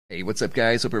Hey, what's up,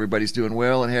 guys? Hope everybody's doing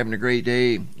well and having a great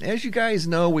day. As you guys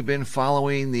know, we've been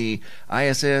following the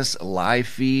ISS live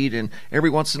feed, and every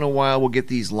once in a while we'll get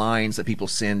these lines that people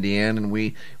send in, and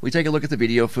we take a look at the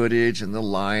video footage and the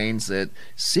lines that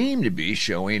seem to be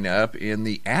showing up in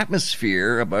the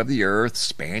atmosphere above the Earth,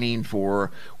 spanning for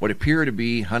what appear to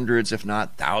be hundreds, if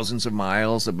not thousands of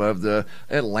miles above the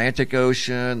Atlantic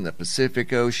Ocean, the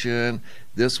Pacific Ocean.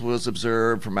 This was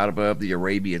observed from out above the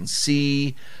Arabian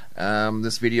Sea.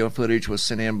 This video footage was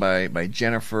sent in by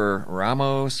Jennifer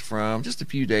Ramos from just a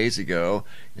few days ago.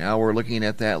 Now we're looking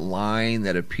at that line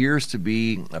that appears to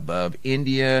be above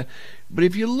India, but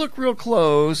if you look real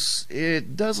close,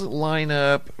 it doesn't line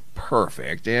up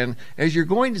perfect. And as you're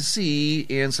going to see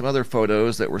in some other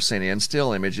photos that were sent in,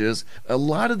 still images, a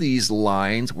lot of these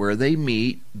lines where they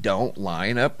meet don't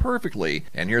line up perfectly.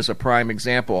 And here's a prime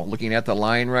example. Looking at the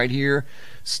line right here,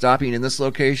 stopping in this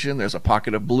location, there's a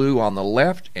pocket of blue on the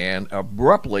left, and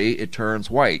abruptly it turns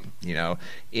white. You know,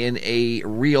 in a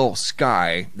real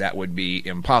sky, that would be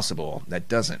impossible. That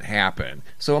doesn't happen.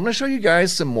 So I'm going to show you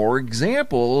guys some more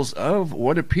examples of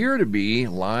what appear to be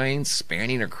lines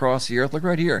spanning across the Earth. Look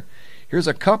right here. Here's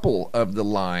a couple of the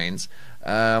lines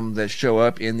that show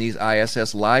up in these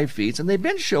ISS live feeds, and they've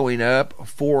been showing up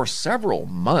for several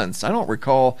months. I don't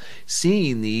recall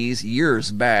seeing these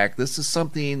years back. This is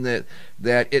something that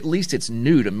at least it's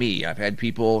new to me. I've had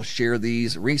people share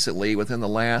these recently within the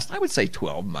last, I would say,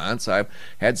 12 months. I've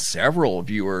had several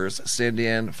viewers send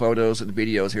in photos and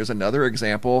videos. Here's another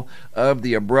example of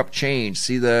the abrupt change.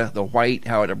 See the white,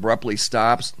 how it abruptly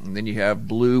stops, and then you have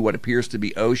blue, what appears to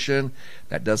be ocean.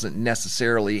 That doesn't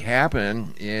necessarily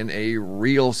happen in a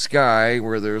real sky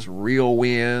where there's real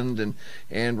wind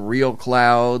and real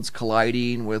clouds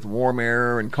colliding with warm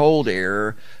air and cold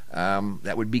air.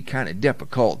 That would be kind of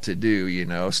difficult to do, you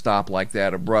know, stop like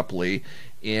that abruptly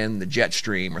in the jet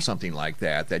stream or something like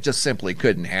that. That just simply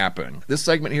couldn't happen. This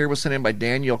segment here was sent in by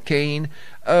Daniel Kane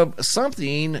of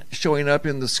something showing up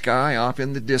in the sky off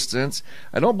in the distance.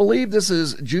 I don't believe this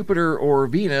is Jupiter or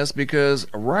Venus,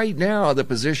 because right now the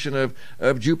position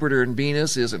of Jupiter and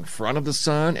Venus is in front of the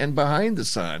sun and behind the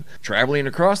sun. Traveling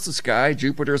across the sky,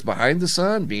 Jupiter is behind the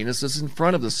sun, Venus is in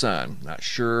front of the sun. Not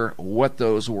sure what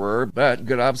those were, but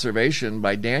good observation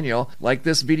by Daniel. Like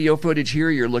this video footage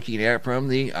here you're looking at from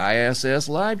the ISS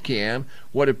live cam,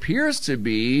 what appears to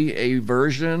be a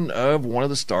version of one of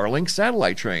the Starlink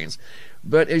satellite trains.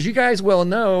 But as you guys well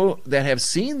know that have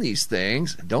seen these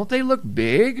things, don't they look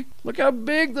big? Look how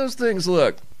big those things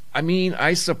look. I mean,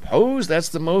 I suppose that's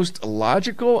the most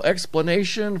logical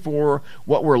explanation for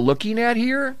what we're looking at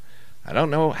here. I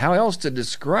don't know how else to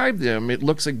describe them. It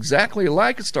looks exactly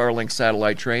like a Starlink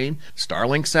satellite train.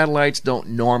 Starlink satellites don't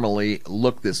normally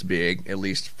look this big, at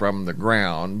least from the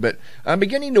ground. But I'm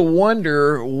beginning to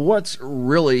wonder what's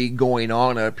really going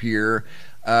on up here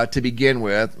to begin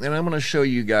with, and I'm going to show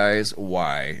you guys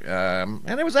why.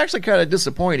 And it was actually kind of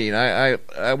disappointing.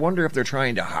 I wonder if they're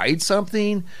trying to hide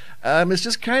something. It's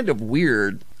just kind of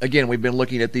weird. Again, we've been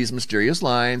looking at these mysterious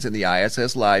lines in the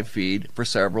ISS live feed for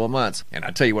several months. And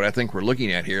I'll tell you what I think we're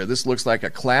looking at here. This looks like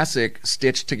a classic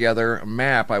stitched together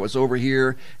map. I was over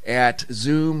here at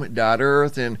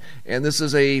Zoom.Earth, and this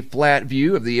is a flat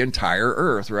view of the entire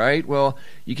Earth, right? Well,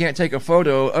 you can't take a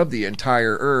photo of the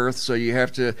entire Earth, so you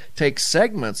have to take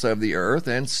segments of the Earth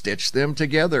and stitch them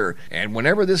together. And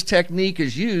whenever this technique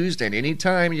is used, and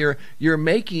anytime you're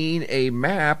making a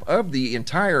map of the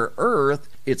entire Earth,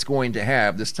 it's going to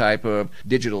have this type of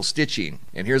digital stitching.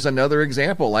 And here's another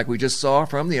example, like we just saw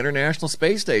from the International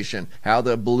Space Station, how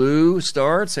the blue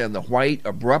starts and the white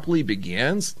abruptly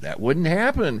begins. That wouldn't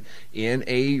happen in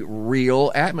a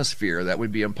real atmosphere. That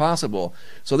would be impossible.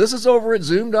 So this is over at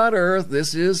Zoom.Earth.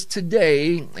 This is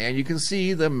today, and you can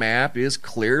see the map is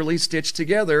clearly stitched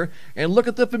together. And look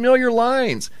at the familiar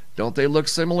lines. Don't they look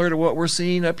similar to what we're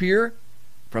seeing up here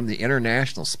from the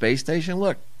International Space Station?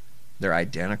 Look, they're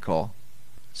identical.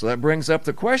 So that brings up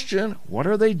the question, what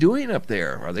are they doing up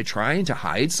there? Are they trying to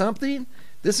hide something?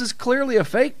 This is clearly a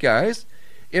fake, guys.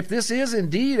 If this is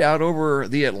indeed out over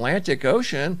the Atlantic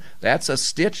Ocean, that's a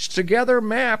stitched together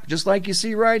map, just like you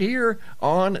see right here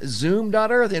on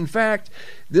Zoom.Earth. In fact,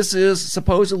 this is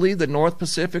supposedly the North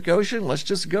Pacific Ocean. Let's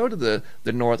just go to the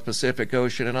North Pacific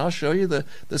Ocean, and I'll show you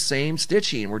the same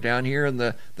stitching. We're down here in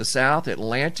the South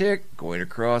Atlantic, going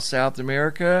across South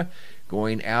America,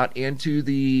 going out into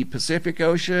the Pacific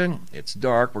Ocean. It's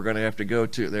dark. We're going to have to go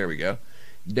to, there we go,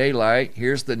 daylight.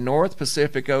 Here's the North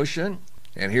Pacific Ocean.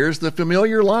 And here's the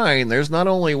familiar line. There's not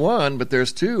only one, but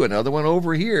there's two. Another one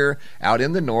over here out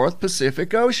in the North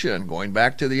Pacific Ocean. Going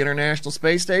back to the International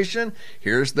Space Station,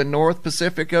 here's the North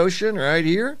Pacific Ocean right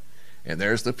here. And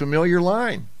there's the familiar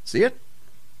line. See it?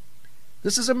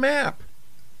 This is a map.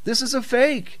 This is a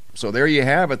fake. So there you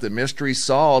have it, the mystery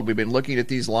solved. We've been looking at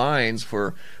these lines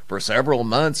for several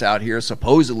months out here,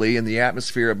 supposedly in the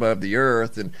atmosphere above the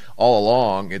Earth, and all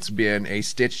along it's been a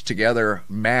stitched together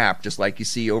map, just like you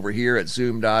see over here at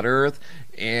Zoom.Earth.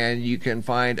 And you can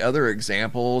find other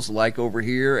examples like over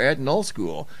here at Null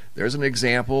School. There's an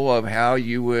example of how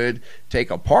you would take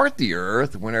apart the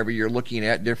Earth whenever you're looking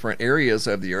at different areas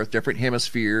of the Earth, different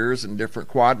hemispheres and different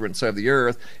quadrants of the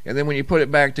Earth. And then when you put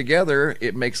it back together,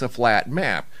 it makes a flat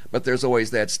map. But there's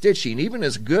always that stitching, even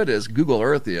as good as Google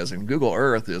Earth is, and Google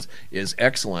Earth is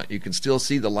excellent. You can still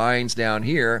see the lines down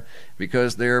here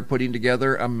because they're putting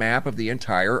together a map of the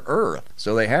entire Earth.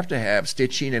 So they have to have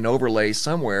stitching and overlay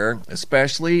somewhere,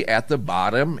 especially at the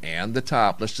bottom and the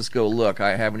top. Let's just go look.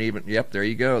 I haven't even, yep, there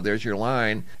you go. There's your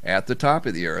line at the top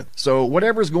of the Earth. So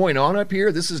whatever's going on up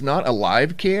here, this is not a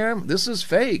live cam. This is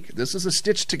fake. This is a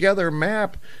stitched together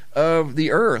map of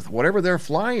the Earth. Whatever they're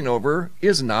flying over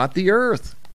is not the Earth.